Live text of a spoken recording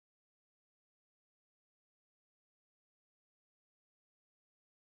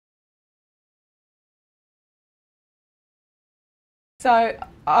So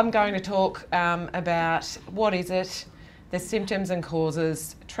I'm going to talk about what is it, the symptoms and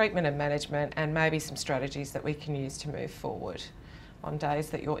causes, treatment and management, and maybe some strategies that we can use to move forward on days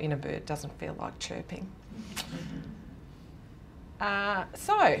that your inner bird doesn't feel like chirping.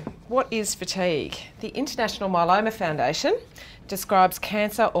 So, what is fatigue? The International Myeloma Foundation describes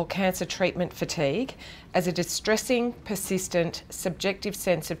cancer or cancer treatment fatigue as a distressing, persistent, subjective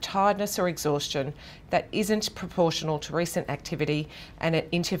sense of tiredness or exhaustion that isn't proportional to recent activity and it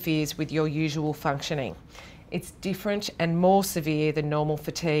interferes with your usual functioning. It's different and more severe than normal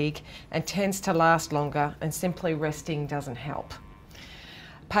fatigue and tends to last longer, and simply resting doesn't help.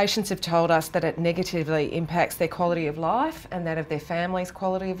 Patients have told us that it negatively impacts their quality of life and that of their family's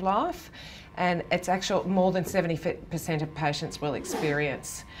quality of life, and it's actually more than 70% of patients will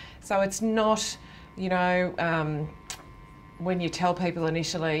experience. So it's not, you know, when you tell people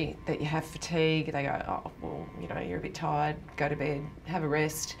initially that you have fatigue, they go, oh, well, you know, you're a bit tired, go to bed, have a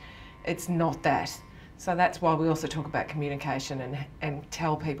rest. It's not that. So that's why we also talk about communication and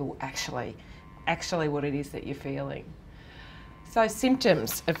tell people actually what it is that you're feeling. So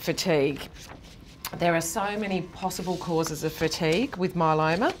symptoms of fatigue. There are so many possible causes of fatigue with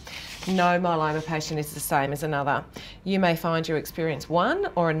myeloma. No myeloma patient is the same as another. You may find you experience one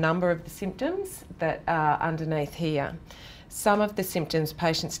or a number of the symptoms that are underneath here. Some of the symptoms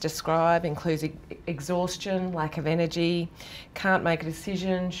patients describe include exhaustion, lack of energy, can't make a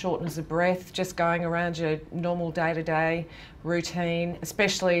decision, shortness of breath, just going around your normal day-to-day routine,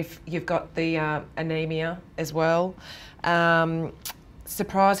 especially if you've got the anemia as well.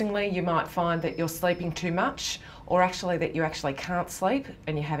 Surprisingly, you might find that you're sleeping too much, or actually that you actually can't sleep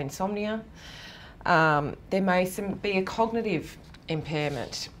and you have insomnia. There may be a cognitive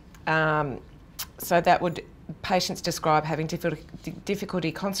impairment. So that would, patients describe having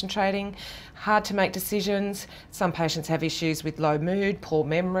difficulty concentrating, hard to make decisions. Some patients have issues with low mood, poor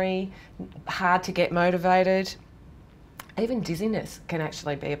memory, hard to get motivated. Even dizziness can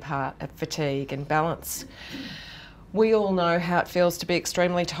actually be a part of fatigue and balance. We all know how it feels to be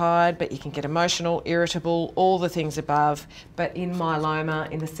extremely tired, but you can get emotional, irritable, all the things above. But in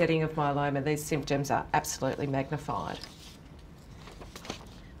myeloma, in the setting of myeloma, these symptoms are absolutely magnified.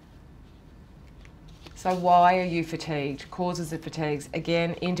 So why are you fatigued? Causes of fatigues,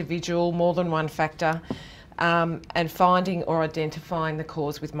 again, individual, more than one factor. And finding or identifying the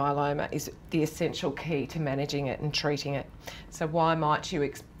cause with myeloma is the essential key to managing it and treating it. So why might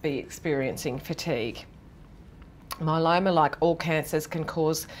you be experiencing fatigue? Myeloma, like all cancers, can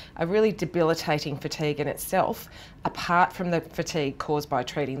cause a really debilitating fatigue in itself, apart from the fatigue caused by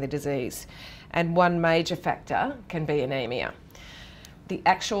treating the disease. And one major factor can be anemia. The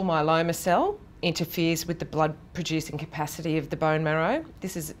actual myeloma cell interferes with the blood-producing capacity of the bone marrow.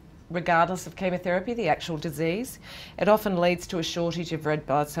 This is regardless of chemotherapy, the actual disease. It often leads to a shortage of red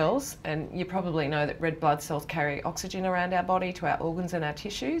blood cells, and you probably know that red blood cells carry oxygen around our body to our organs and our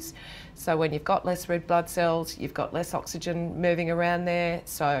tissues. So when you've got less red blood cells, you've got less oxygen moving around there.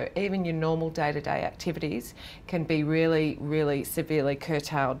 So even your normal day-to-day activities can be really, really severely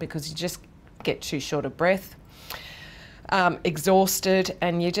curtailed because you just get too short of breath, exhausted,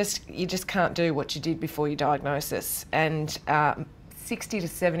 and you just can't do what you did before your diagnosis. And 60 to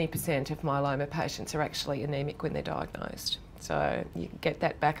 70% of myeloma patients are actually anemic when they're diagnosed. So you get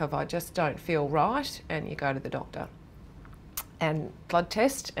that back of, I just don't feel right, and you go to the doctor and blood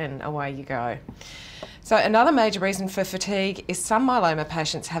test, and away you go. So another major reason for fatigue is some myeloma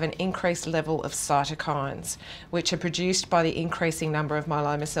patients have an increased level of cytokines, which are produced by the increasing number of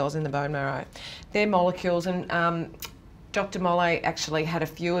myeloma cells in the bone marrow. They're molecules, and Dr. Molle actually had a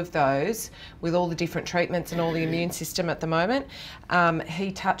few of those with all the different treatments and all the immune system at the moment.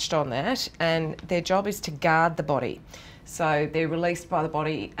 He touched on that, and their job is to guard the body. So they're released by the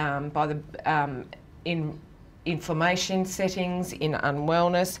body in inflammation settings, in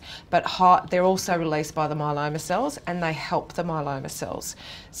unwellness, but they're also released by the myeloma cells, and they help the myeloma cells.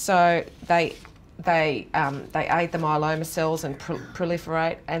 So they aid the myeloma cells and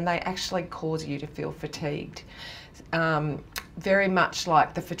proliferate, and they actually cause you to feel fatigued. Very much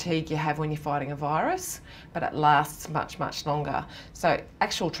like the fatigue you have when you're fighting a virus, but it lasts much, much longer. So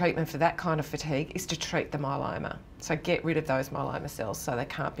actual treatment for that kind of fatigue is to treat the myeloma. So get rid of those myeloma cells so they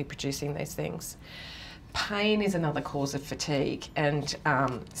can't be producing these things. Pain is another cause of fatigue, and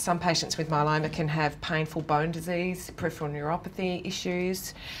some patients with myeloma can have painful bone disease, peripheral neuropathy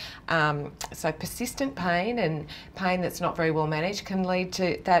issues. So persistent pain and pain that's not very well managed can lead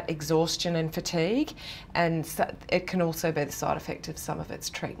to that exhaustion and fatigue, and so it can also be the side effect of some of its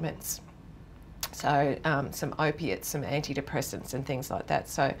treatments. So some opiates, some antidepressants and things like that.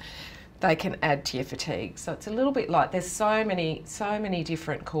 So they can add to your fatigue. So it's a little bit like there's so many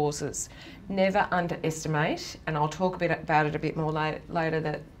different causes. Never underestimate, and I'll talk a bit about it a bit more later,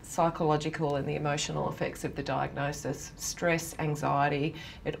 that psychological and the emotional effects of the diagnosis, stress, anxiety,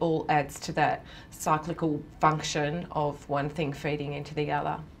 it all adds to that cyclical function of one thing feeding into the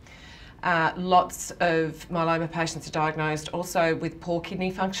other. Lots of myeloma patients are diagnosed also with poor kidney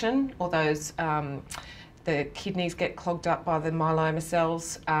function, or those the kidneys get clogged up by the myeloma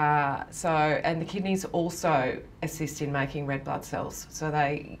cells. And the kidneys also assist in making red blood cells. So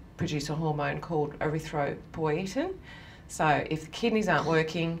they produce a hormone called erythropoietin. So if the kidneys aren't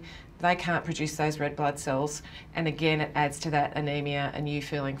working, they can't produce those red blood cells, and again it adds to that anemia and you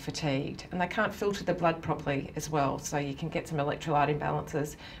feeling fatigued. And they can't filter the blood properly as well, so you can get some electrolyte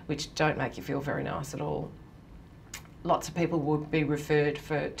imbalances which don't make you feel very nice at all. Lots of people would be referred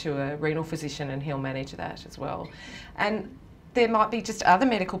to a renal physician, and he'll manage that as well. And there might be just other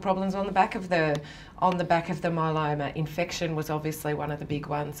medical problems on the back of the myeloma. Infection was obviously one of the big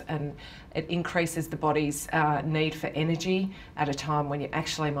ones, and it increases the body's need for energy at a time when you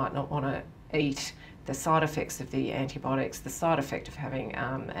actually might not want to eat. The side effects of the antibiotics, the side effect of having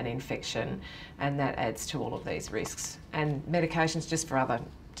an infection, and that adds to all of these risks. And medications just for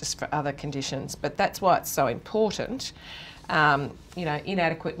other conditions. But that's why it's so important. You know,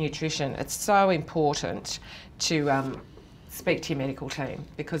 inadequate nutrition. It's so important to speak to your medical team,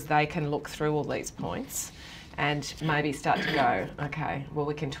 because they can look through all these points and maybe start to go, okay, well,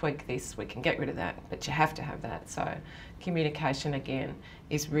 we can tweak this, we can get rid of that, but you have to have that. So communication, again,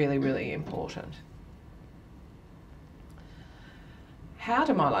 is really, really important. How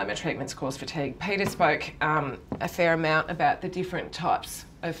do myeloma treatments cause fatigue? Peter spoke a fair amount about the different types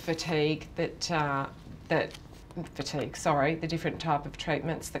of fatigue the different type of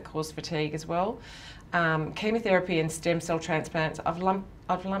treatments that cause fatigue as well. Chemotherapy and stem cell transplants, I've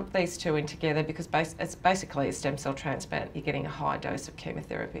lumped these two in together because it's basically a stem cell transplant. You're getting a high dose of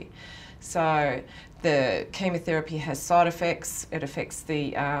chemotherapy. So the chemotherapy has side effects. It affects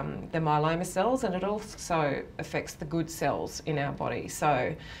the myeloma cells, and it also affects the good cells in our body.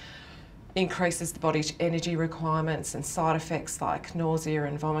 So increases the body's energy requirements, and side effects like nausea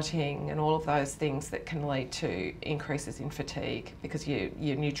and vomiting and all of those things that can lead to increases in fatigue, because your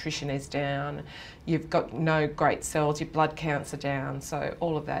nutrition is down, you've got no great cells, your blood counts are down, so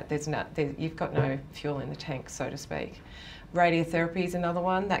all of that, you've got no fuel in the tank, so to speak. Radiotherapy is another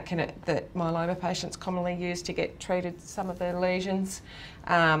one that myeloma patients commonly use to get treated some of their lesions.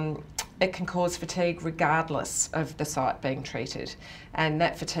 It can cause fatigue regardless of the site being treated, and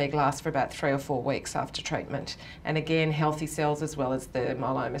that fatigue lasts for about 3 or 4 weeks after treatment. And again, healthy cells as well as the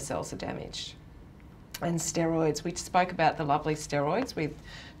myeloma cells are damaged. And steroids, we spoke about the lovely steroids with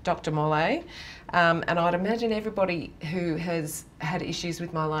Dr. Mollet, and I'd imagine everybody who has had issues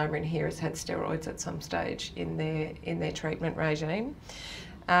with myeloma in here has had steroids at some stage in their treatment regime.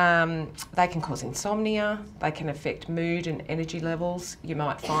 They can cause insomnia, they can affect mood and energy levels. You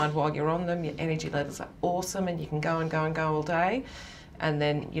might find while you're on them your energy levels are awesome and you can go and go and go all day, and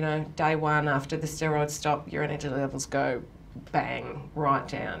then, you know, day one after the steroids stop, your energy levels go bang right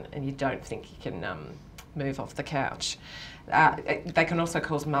down and you don't think you can move off the couch. They can also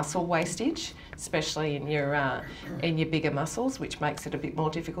cause muscle wastage, especially in your bigger muscles, which makes it a bit more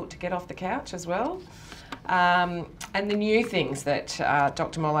difficult to get off the couch as well. And the new things that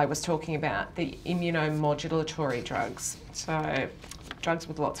Dr. Mollet was talking about, the immunomodulatory drugs. So drugs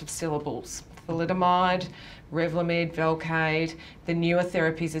with lots of syllables. Thalidomide, Revlimid, Velcade, the newer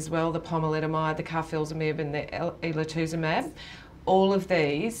therapies as well, the pomalidomide, the carfilzomib and the elotuzumab. All of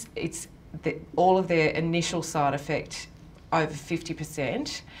these, all of their initial side effect, over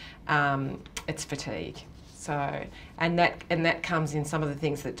 50%, it's fatigue. So, and that comes in some of the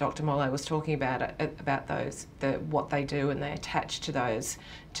things that Dr. Mollet was talking about those, what they do, and they attach to those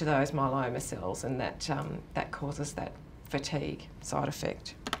myeloma cells, and that causes that fatigue side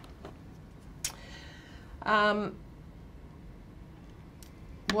effect.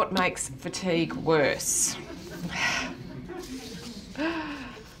 What makes fatigue worse?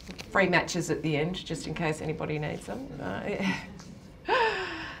 Free matches at the end, just in case anybody needs them.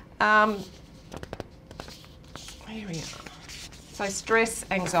 Here we are. So stress,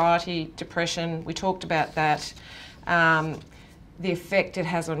 anxiety, depression, we talked about that. The effect it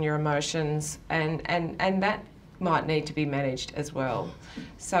has on your emotions, and that might need to be managed as well.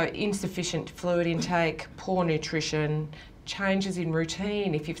 So insufficient fluid intake, poor nutrition, changes in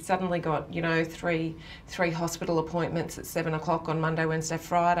routine. If you've suddenly got, you know, three hospital appointments at 7 o'clock on Monday, Wednesday,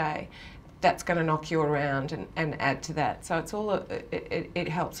 Friday, that's going to knock you around and add to that. So it's all, it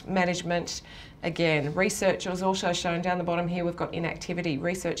helps. Management, again, research was also shown down the bottom here, we've got inactivity.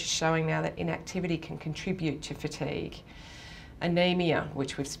 Research is showing now that inactivity can contribute to fatigue. Anemia,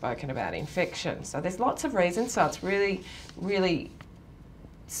 which we've spoken about, infection. So there's lots of reasons, so it's really, really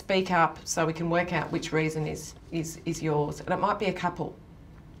speak up so we can work out which reason is yours. And it might be a couple.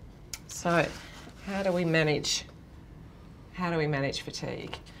 So how do we manage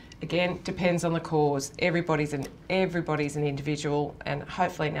fatigue? Again, depends on the cause. Everybody's an individual, and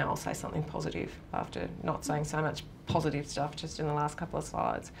hopefully now I'll say something positive after not saying so much positive stuff just in the last couple of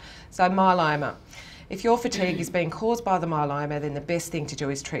slides. So myeloma. If your fatigue is being caused by the myeloma, then the best thing to do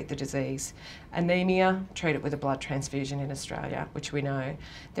is treat the disease. Anemia, treat it with a blood transfusion in Australia, which we know.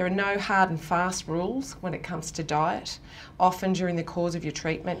 There are no hard and fast rules when it comes to diet. Often during the course of your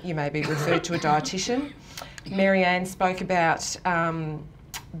treatment, you may be referred to a dietitian. Marianne spoke about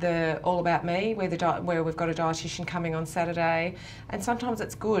the All About Me, where we've got a dietitian coming on Saturday, and sometimes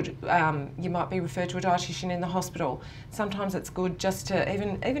it's good. You might be referred to a dietitian in the hospital. Sometimes it's good just to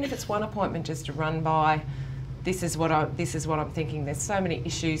even if it's one appointment, just to run by. This is what I'm thinking. There's so many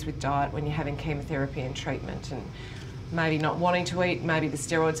issues with diet when you're having chemotherapy and treatment, and maybe not wanting to eat. Maybe the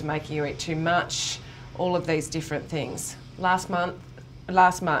steroids are making you eat too much. All of these different things. Last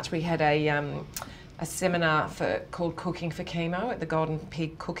March we had a seminar called Cooking for Chemo at the Golden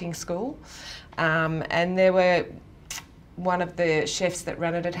Pig Cooking School, and there were one of the chefs that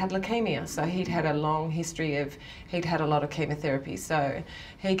ran it had leukaemia, so he'd had a long history of, he'd had a lot of chemotherapy, so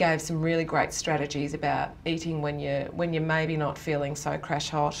he gave some really great strategies about eating when you're maybe not feeling so crash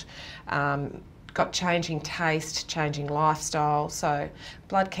hot, got changing taste, changing lifestyle. So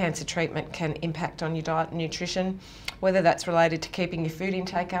blood cancer treatment can impact on your diet and nutrition, whether that's related to keeping your food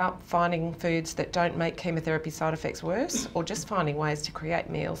intake up, finding foods that don't make chemotherapy side effects worse, or just finding ways to create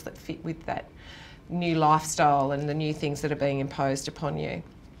meals that fit with that new lifestyle and the new things that are being imposed upon you.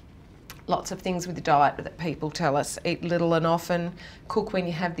 Lots of things with the diet that people tell us: eat little and often, cook when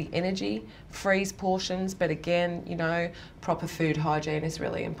you have the energy, freeze portions, but again, you know, proper food hygiene is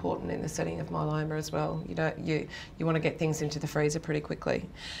really important in the setting of myeloma as well. You want to get things into the freezer pretty quickly.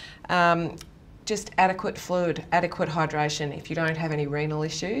 Just adequate fluid, adequate hydration. If you don't have any renal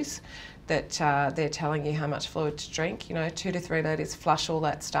issues, that they're telling you how much fluid to drink, 2 to 3 litres, flush all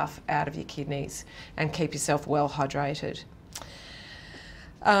that stuff out of your kidneys and keep yourself well hydrated.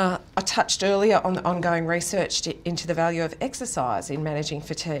 I touched earlier on the ongoing research into the value of exercise in managing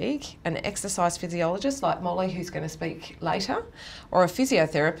fatigue. An exercise physiologist like Molly, who's going to speak later, or a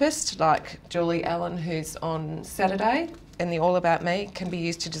physiotherapist like Julie Allen, who's on Saturday in the All About Me, can be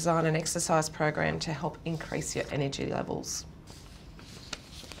used to design an exercise program to help increase your energy levels.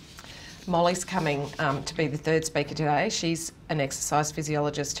 Molly's coming to be the third speaker today. She's an exercise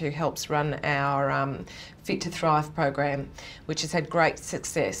physiologist who helps run our Fit to Thrive program, which has had great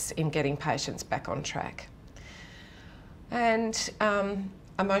success in getting patients back on track. And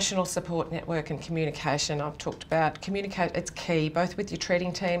emotional support network and communication, I've talked about. Communicate, it's key, both with your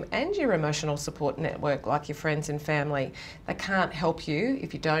treating team and your emotional support network, like your friends and family. They can't help you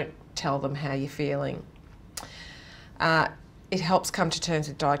if you don't tell them how you're feeling. It helps come to terms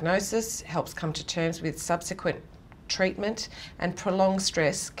with diagnosis, helps come to terms with subsequent treatment, and prolonged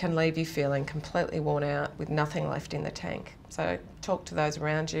stress can leave you feeling completely worn out with nothing left in the tank. So talk to those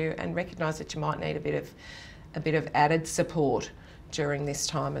around you and recognise that you might need a bit of added support during this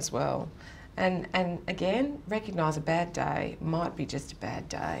time as well. And again, recognise a bad day might be just a bad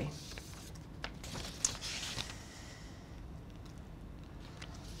day.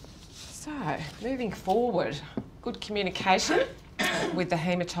 So moving forward, good communication with the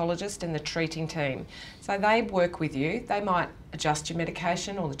haematologist and the treating team. So they work with you. They might adjust your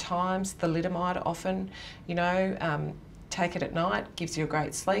medication or the times, thalidomide often, take it at night, gives you a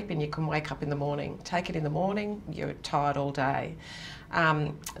great sleep and you can wake up in the morning. Take it in the morning, you're tired all day.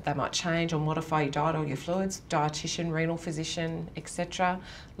 They might change or modify your diet or your fluids, dietitian, renal physician, etc.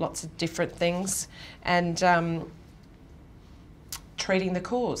 Lots of different things. And treating the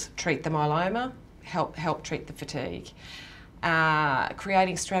cause, treat the myeloma, help treat the fatigue.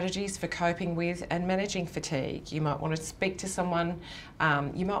 Creating strategies for coping with and managing fatigue. You might want to speak to someone,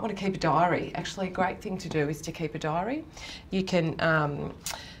 you might want to keep a diary. Actually, a great thing to do is to keep a diary. You can,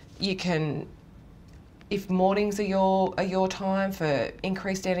 if mornings are your time for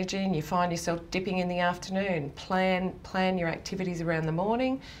increased energy and you find yourself dipping in the afternoon, plan your activities around the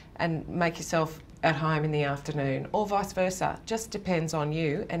morning and make yourself at home in the afternoon, or vice versa. Just depends on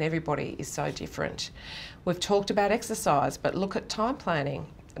you, and everybody is so different. We've talked about exercise, but look at time planning,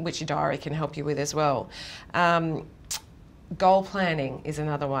 which your diary can help you with as well. Goal planning is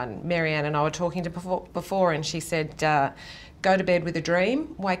another one. Marianne and I were talking to before, and she said, go to bed with a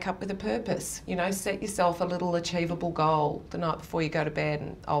dream, wake up with a purpose. You know, set yourself a little achievable goal the night before you go to bed,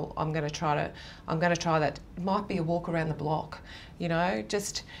 and I'm going to try that. It might be a walk around the block. You know,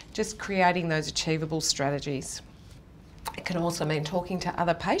 just creating those achievable strategies. It can also mean talking to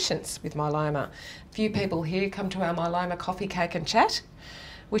other patients with myeloma. A few people here come to our myeloma coffee, cake and chat,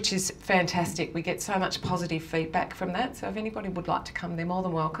 which is fantastic. We get so much positive feedback from that. So if anybody would like to come, they're more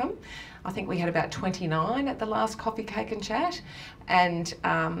than welcome. I think we had about 29 at the last coffee, cake and chat. And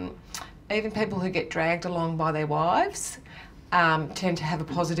even people who get dragged along by their wives tend to have a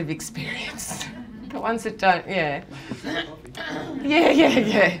positive experience. The ones that don't, yeah.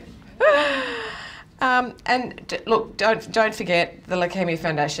 Yeah. And look, don't forget the Leukaemia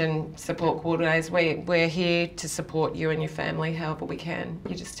Foundation support coordinators. We're here to support you and your family however we can.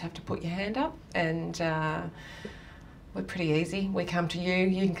 You just have to put your hand up, and we're pretty easy. We come to you,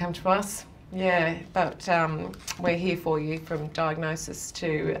 you can come to us. Yeah, but we're here for you from diagnosis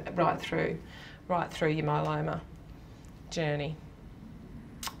to right through your myeloma journey.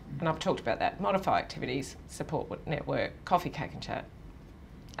 And I've talked about that. Modify activities, support network, coffee, cake and chat.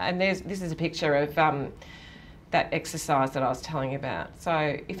 And this is a picture of that exercise that I was telling you about.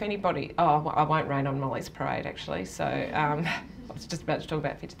 So if anybody, I won't rain on Molly's parade actually, so I was just about to talk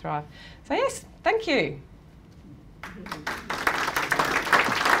about Fit to Thrive. So yes, thank you.